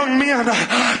on, young men.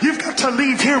 You've got to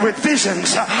leave here with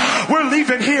visions. We're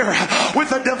leaving here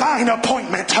with a divine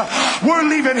appointment. We're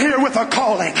leaving here with a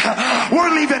calling.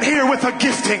 We're leaving here with a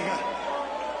gifting.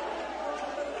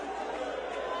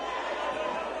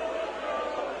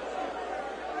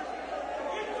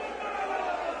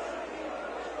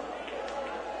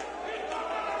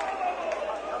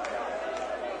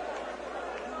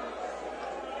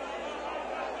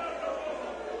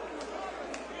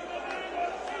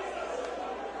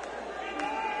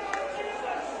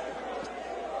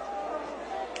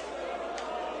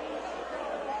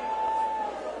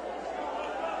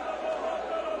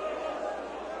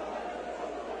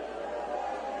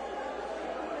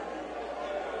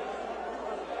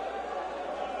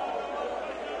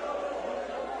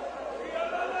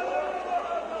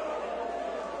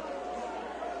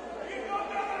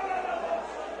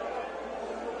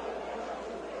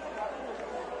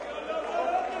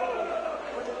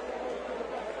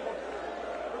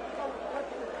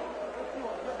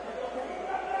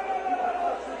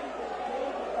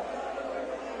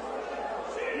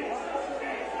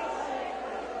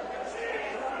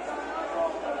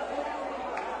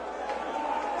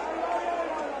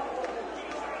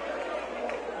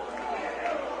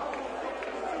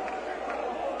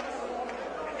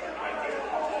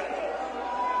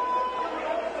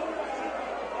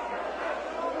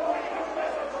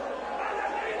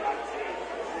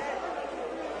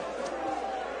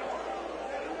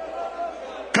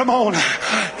 Come on.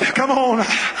 Come on.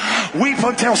 Weep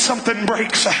until something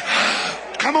breaks.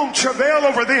 Come on, travail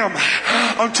over them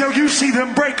until you see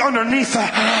them break underneath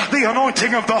the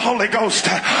anointing of the Holy Ghost.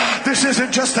 This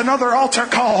isn't just another altar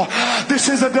call. This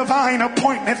is a divine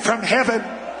appointment from heaven.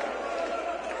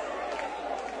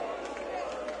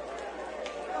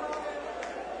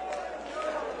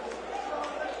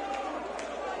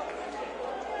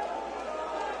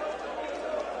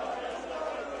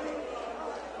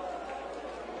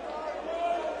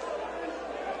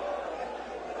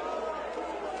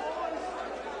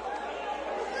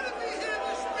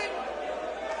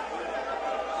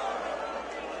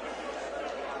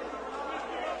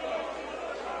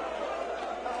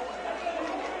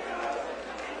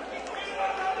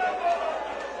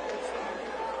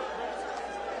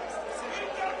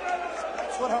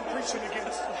 What I'm preaching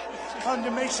against.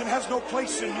 Condemnation has no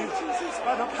place in you.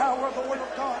 By the power of the Word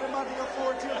of God and by the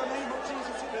authority of the name of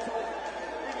Jesus. It is over.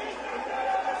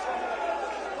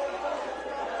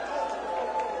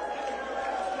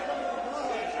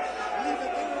 Leave it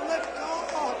there. Let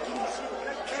God use you.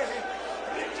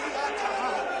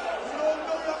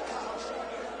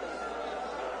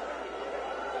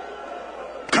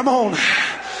 Come on.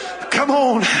 Come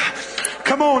on.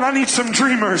 Come on. I need some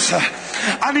dreamers.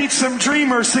 I need some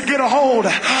dreamers to get a hold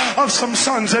of some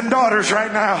sons and daughters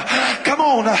right now. Come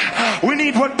on. We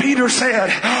need what Peter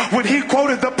said when he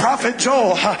quoted the prophet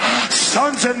Joel.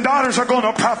 Sons and daughters are going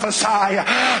to prophesy.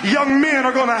 Young men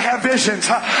are going to have visions.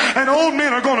 And old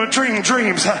men are going to dream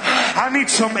dreams. I need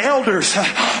some elders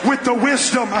with the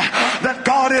wisdom that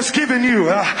God has given you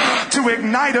to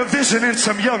ignite a vision in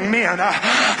some young men.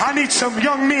 I need some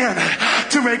young men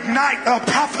to ignite a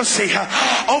prophecy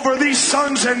over these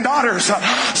sons and daughters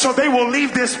so they will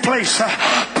leave this place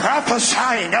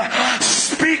prophesying,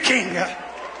 speaking.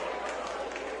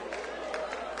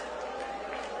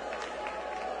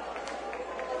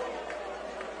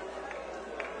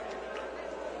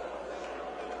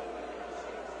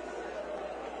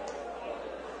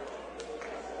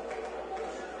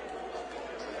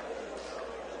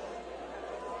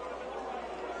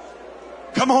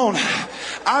 Come on.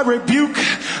 I rebuke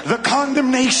the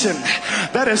condemnation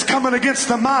that is coming against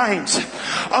the minds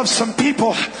of some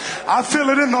people. I feel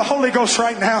it in the Holy Ghost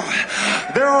right now.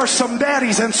 There are some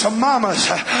daddies and some mamas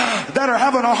that are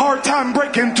having a hard time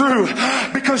breaking through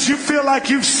because you feel like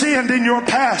you've sinned in your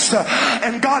past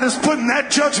and God is putting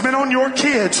that judgment on your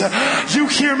kids. You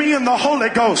hear me in the Holy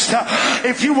Ghost.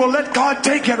 If you will let God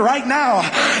take it right now,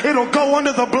 it'll go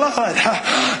under the blood.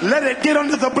 Let it get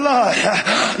under the blood.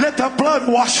 Let the blood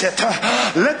wash it.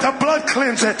 Let the blood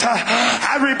cleanse it.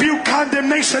 I rebuke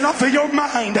condemnation off of your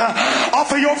mind,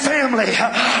 off of your family,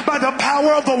 by the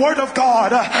power of the Word of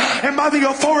God and by the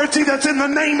authority that's in the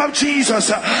name of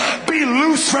Jesus. Be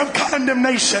loose from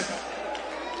condemnation.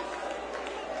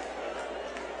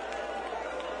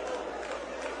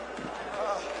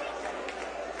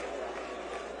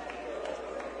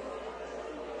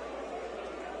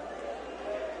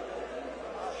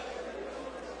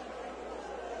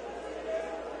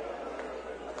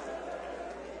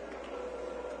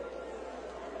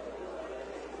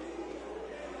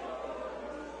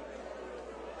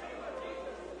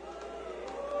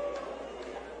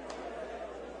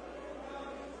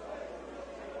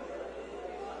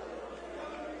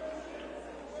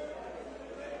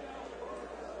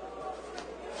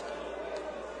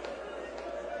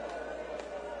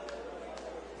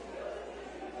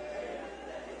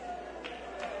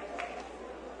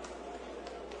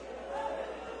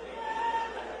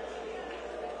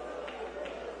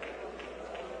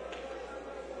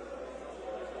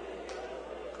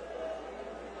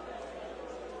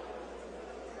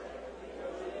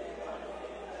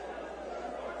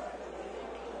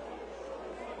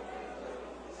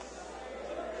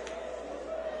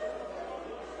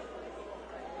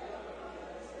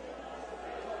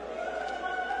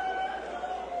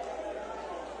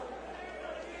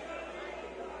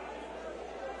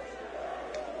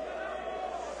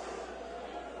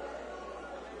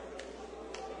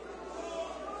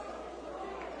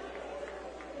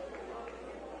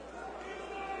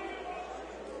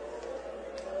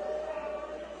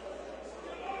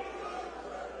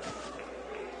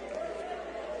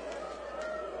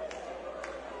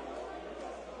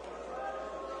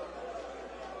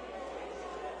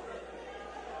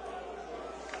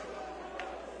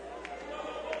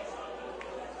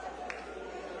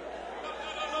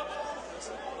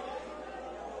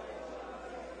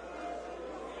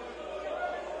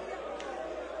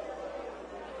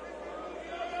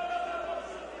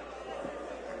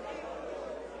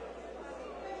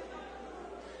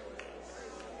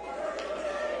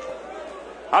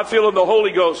 I feel in the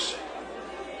Holy Ghost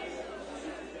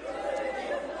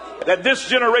that this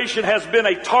generation has been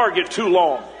a target too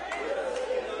long.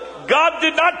 God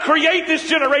did not create this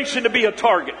generation to be a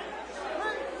target.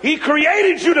 He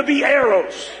created you to be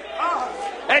arrows.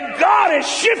 And God is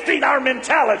shifting our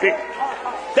mentality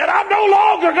that I'm no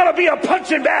longer going to be a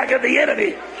punching bag of the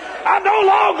enemy. I'm no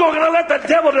longer going to let the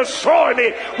devil destroy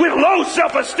me with low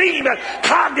self-esteem and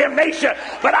condemnation.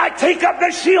 But I take up the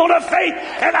shield of faith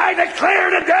and I declare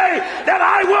today that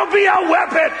I will be a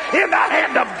weapon in the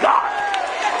hand of God.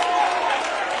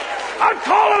 I'm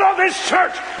calling on this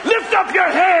church. Lift up your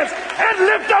hands and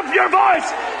lift up your voice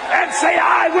and say,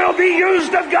 I will be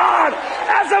used of God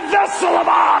as a vessel of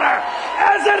honor,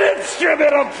 as an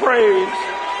instrument of praise.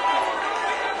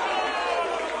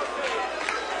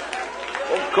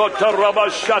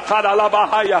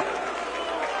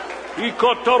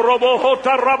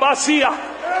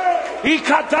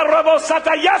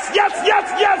 Yes, yes, yes,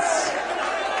 yes.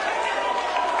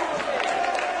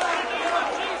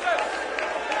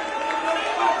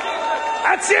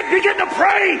 That's it. Begin to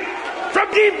pray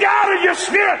from deep down in your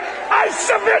spirit. I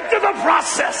submit to the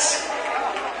process.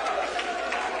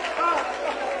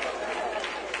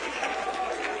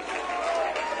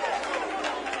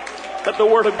 Let the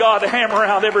word of God hammer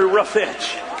out every rough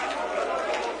edge.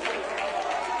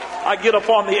 I get up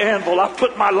on the anvil. I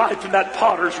put my life in that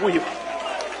potter's wheel.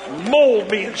 Mold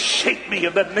me and shape me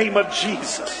in the name of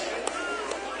Jesus.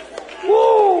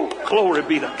 Woo! Glory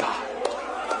be to God.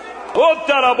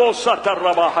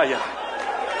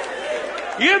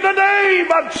 In the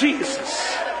name of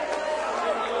Jesus.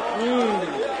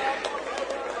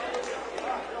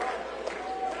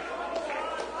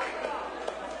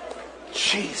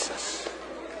 Jesus.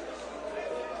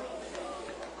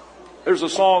 There's a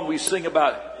song we sing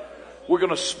about. We're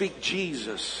going to speak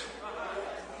Jesus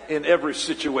in every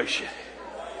situation.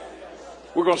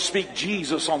 We're going to speak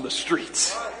Jesus on the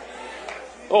streets.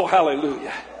 Oh,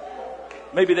 hallelujah.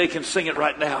 Maybe they can sing it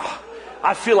right now.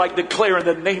 I feel like declaring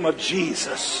the name of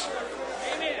Jesus.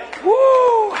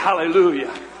 Woo!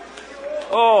 Hallelujah.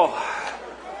 Oh,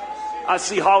 I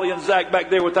see Holly and Zach back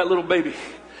there with that little baby.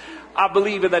 I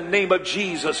believe in the name of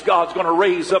Jesus, God's going to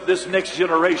raise up this next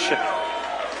generation.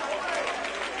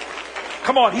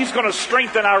 Come on, He's going to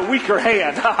strengthen our weaker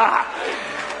hand.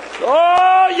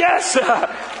 Oh, yes.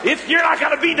 You're not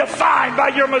going to be defined by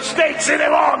your mistakes any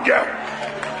longer.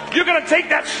 You're going to take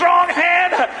that strong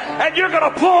hand and you're going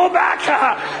to pull back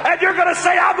and you're going to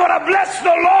say, I'm going to bless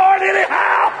the Lord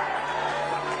anyhow.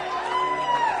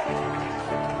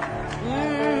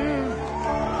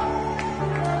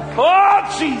 Oh,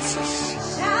 Jesus.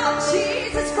 Shout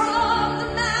Jesus from the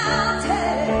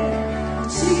mountain.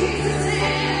 Jesus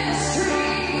in the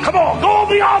street. Come on, go on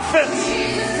the offense.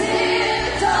 Jesus in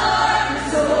the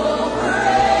darkness over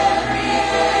every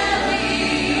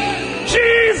enemy.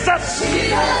 Jesus.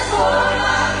 Jesus for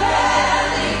my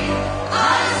family. I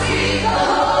speak the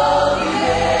holy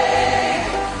name.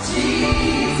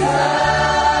 Jesus.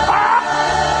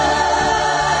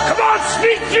 Come on,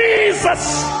 speak Jesus.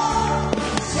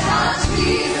 Shout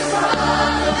Jesus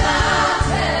from the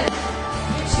mountain.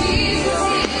 Jesus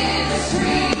in the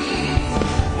street.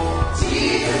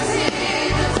 Jesus in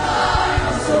the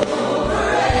darkness over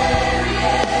every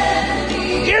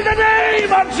enemy. In the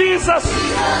name of Jesus.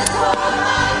 Jesus for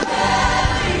my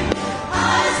family, I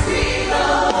speak the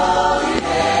holy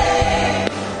name.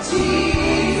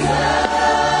 Jesus.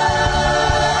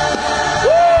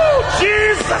 Woo!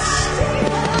 Jesus.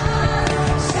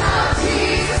 Shout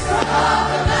Jesus from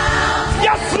the mountain.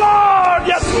 Yes, Lord.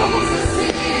 Yes, Lord. Jesus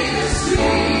in the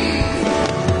street.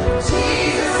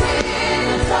 Jesus in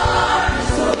the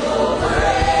darkness over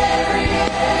every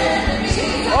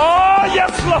enemy. Oh,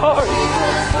 yes, Lord.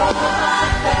 Jesus for my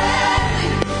family,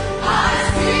 I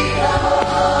speak the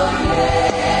holy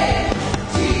name.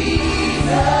 Jesus.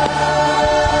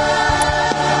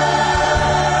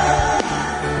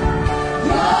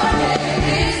 Your name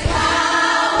is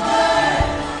power.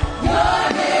 Your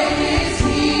name is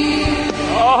healing.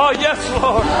 Oh, yes,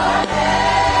 Lord.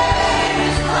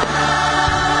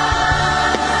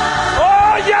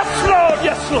 Oh, yes, Lord.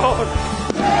 Yes, Lord.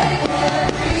 Break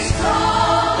every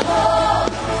stronghold.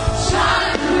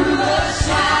 Shine through the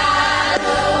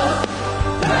shadows.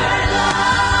 Burn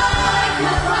like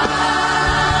a fire.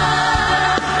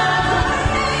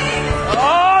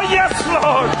 Oh, yes,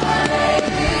 Lord. Your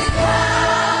name is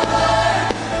power.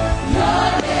 Your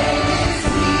name is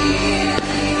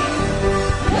healing.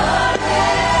 Your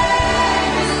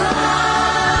name is life.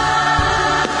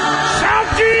 Shout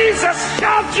Jesus.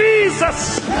 Shout Jesus.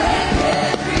 Break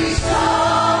every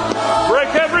stronghold.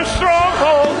 Break every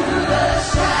stronghold. Through the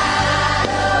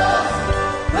shadows.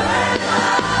 Burn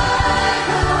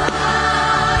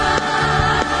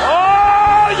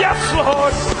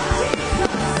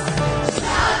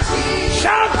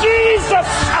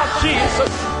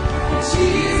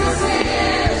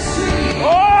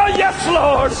Yes,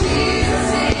 Lord.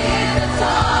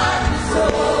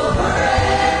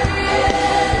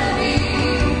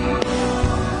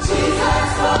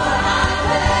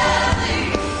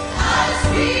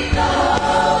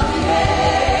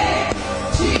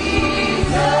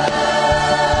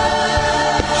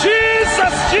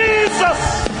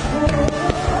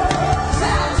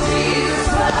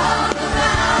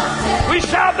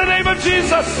 Shout the name of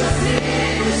Jesus.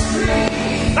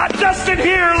 Not just in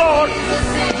here, Lord.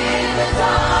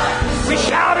 We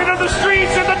shout it in the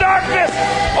streets, in the darkness,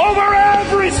 over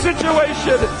every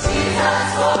situation.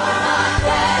 For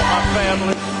my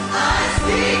family. I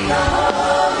speak the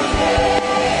holy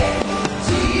name,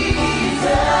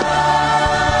 Jesus.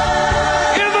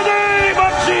 In the name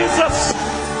of Jesus.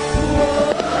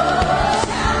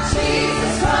 Shout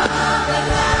Jesus from the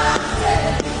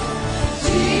mountain.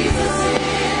 Jesus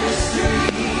in the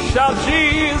street. Shout Jesus.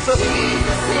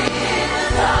 Jesus in the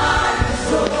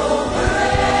darkness over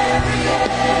every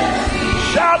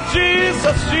enemy. Shout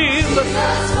Jesus, Jesus. Jesus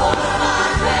for my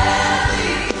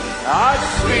family. I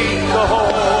speak the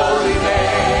holy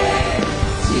name,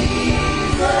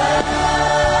 Jesus.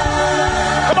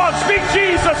 Come on, speak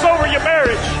Jesus over your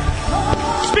marriage.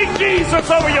 Speak Jesus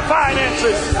over your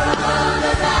finances.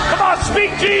 Come on,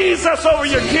 speak Jesus over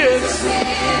your kids.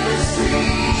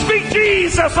 Speak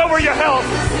Jesus over your health.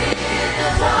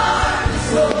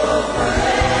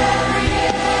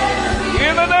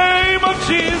 In the name of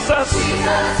Jesus,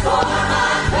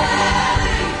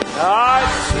 I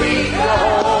speak the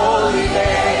holy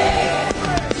name,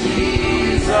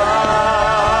 Jesus.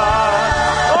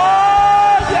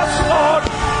 Oh, yes, Lord.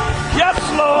 Yes,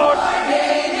 Lord.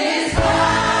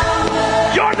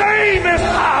 Your name is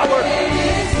power.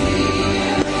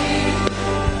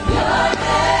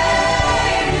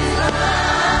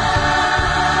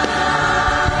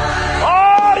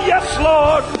 Oh, yes,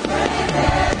 Lord.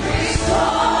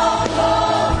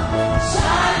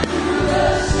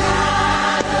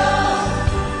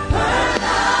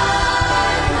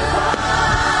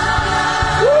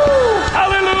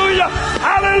 Hallelujah.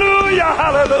 Hallelujah.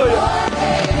 Hallelujah.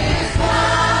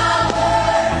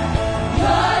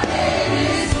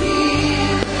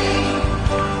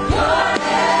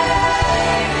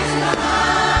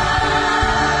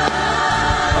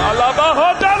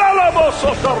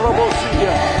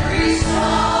 Every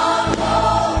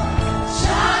stronghold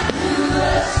shine through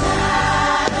the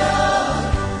shadows,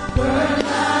 burn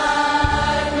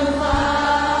like a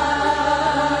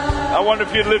fire. I wonder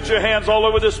if you'd lift your hands all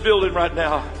over this building right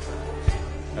now.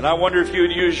 And I wonder if you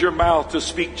would use your mouth to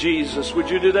speak Jesus. Would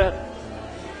you do that?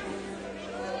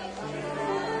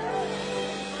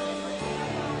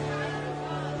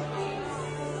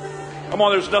 Come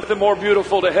on, there's nothing more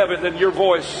beautiful to heaven than your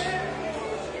voice.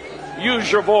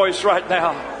 Use your voice right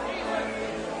now.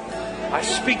 I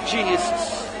speak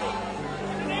Jesus.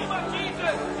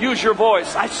 Use your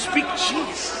voice. I speak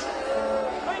Jesus.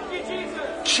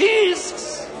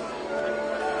 Jesus.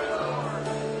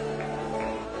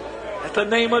 At the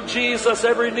name of Jesus,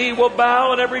 every knee will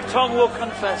bow and every tongue will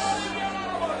confess.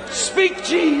 Speak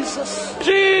Jesus.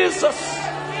 Jesus.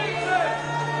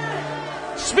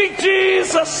 Speak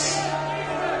Jesus.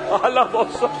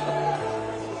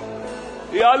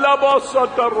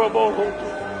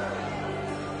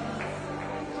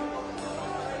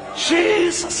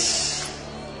 Jesus.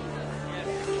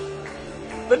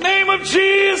 The name of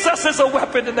Jesus is a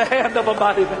weapon in the hand of a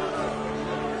mighty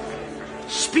man.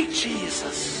 Speak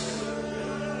Jesus.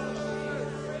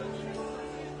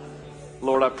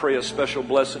 Lord, I pray a special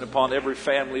blessing upon every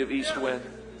family of East Wind.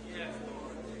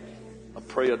 I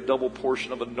pray a double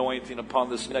portion of anointing upon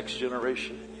this next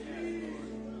generation.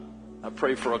 I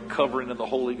pray for a covering in the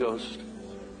Holy Ghost.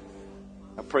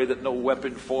 I pray that no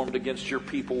weapon formed against your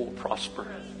people will prosper.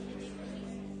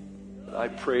 I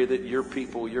pray that your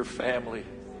people, your family,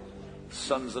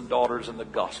 sons and daughters in the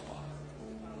gospel,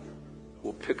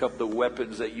 will pick up the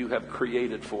weapons that you have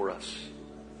created for us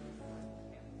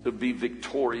to be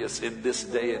victorious in this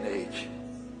day and age,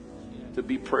 to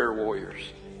be prayer warriors,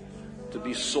 to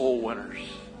be soul winners,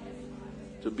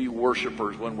 to be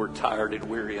worshipers when we're tired and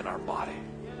weary in our body,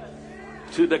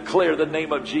 to declare the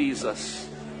name of Jesus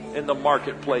in the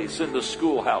marketplace, in the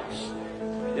schoolhouse,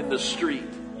 in the street.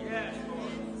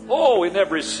 Oh, in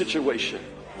every situation.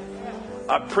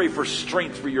 I pray for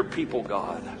strength for your people,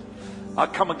 God. I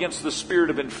come against the spirit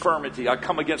of infirmity. I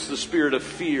come against the spirit of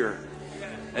fear.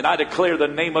 And I declare the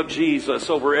name of Jesus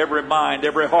over every mind,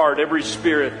 every heart, every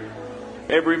spirit,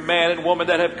 every man and woman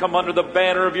that have come under the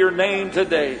banner of your name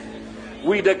today.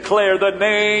 We declare the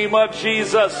name of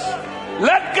Jesus.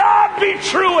 Let God be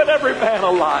true and every man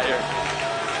a liar.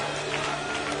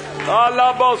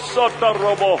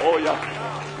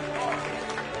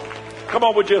 Come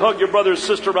on, would you hug your brother or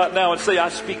sister right now and say, I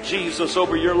speak Jesus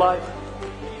over your life?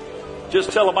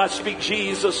 Just tell them, I speak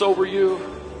Jesus over you.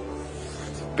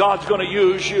 God's going to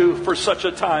use you for such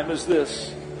a time as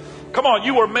this. Come on,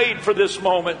 you were made for this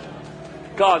moment.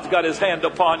 God's got his hand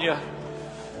upon you.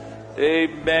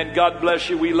 Amen. God bless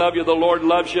you. We love you. The Lord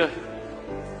loves you.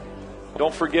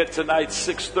 Don't forget tonight,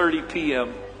 6:30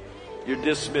 p.m. You're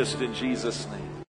dismissed in Jesus' name.